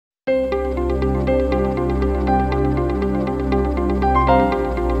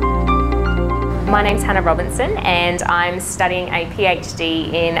My name's Hannah Robinson and I'm studying a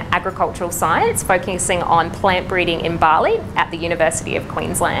PhD in agricultural science, focusing on plant breeding in barley at the University of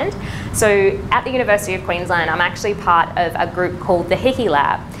Queensland. So at the University of Queensland, I'm actually part of a group called the Hickey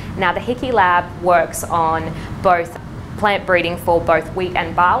Lab. Now the Hickey Lab works on both plant breeding for both wheat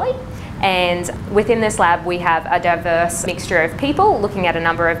and barley. And within this lab we have a diverse mixture of people looking at a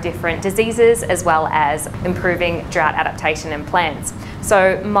number of different diseases as well as improving drought adaptation in plants.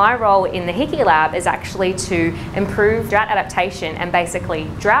 So my role in the Hickey Lab is actually to improve drought adaptation and basically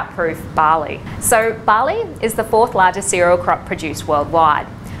drought-proof barley. So barley is the 4th largest cereal crop produced worldwide.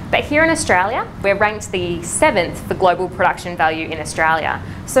 But here in Australia, we're ranked the 7th for global production value in Australia.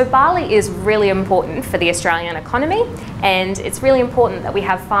 So barley is really important for the Australian economy, and it's really important that we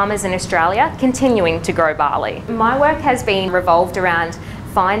have farmers in Australia continuing to grow barley. My work has been revolved around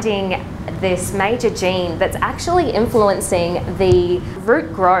finding this major gene that's actually influencing the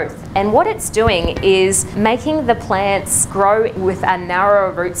root growth, and what it's doing is making the plants grow with a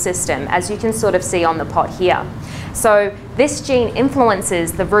narrower root system, as you can sort of see on the pot here. So this gene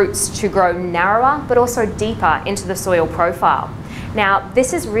influences the roots to grow narrower but also deeper into the soil profile. Now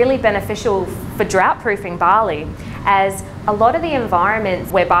this is really beneficial for drought-proofing barley, as a lot of the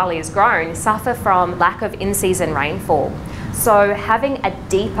environments where barley is grown suffer from lack of in-season rainfall. So having a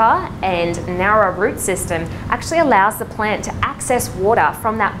deeper and narrower root system actually allows the plant to access water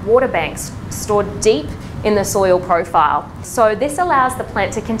from that water bank stored deep in the soil profile. So this allows the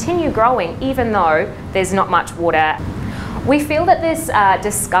plant to continue growing even though there's not much water. We feel that this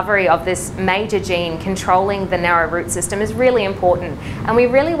discovery of this major gene controlling the narrow root system is really important, and we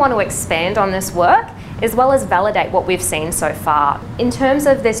really want to expand on this work as well as validate what we've seen so far. In terms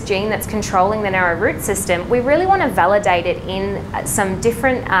of this gene that's controlling the narrow root system, we really want to validate it in some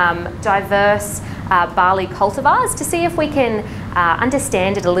different diverse barley cultivars to see if we can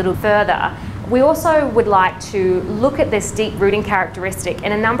understand it a little further. We also would like to look at this deep rooting characteristic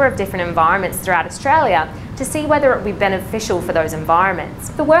in a number of different environments throughout Australia to see whether it would be beneficial for those environments.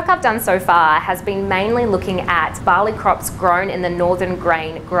 The work I've done so far has been mainly looking at barley crops grown in the northern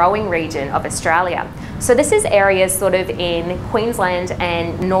grain growing region of Australia. So this is areas sort of in Queensland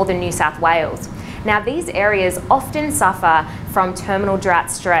and northern New South Wales. Now these areas often suffer from terminal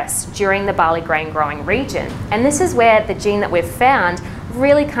drought stress during the barley grain growing region, and this is where the gene that we've found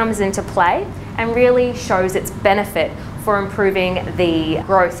really comes into play and really shows its benefit for improving the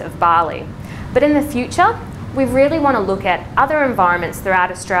growth of barley. But in the future, we really want to look at other environments throughout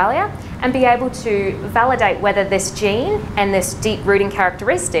Australia and be able to validate whether this gene and this deep rooting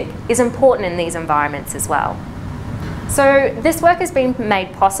characteristic is important in these environments as well. So this work has been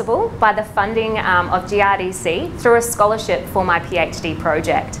made possible by the funding of GRDC through a scholarship for my PhD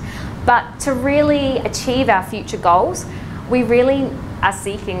project. But to really achieve our future goals, we really are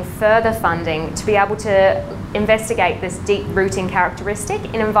seeking further funding to be able to investigate this deep rooting characteristic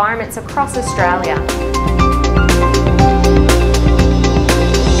in environments across Australia.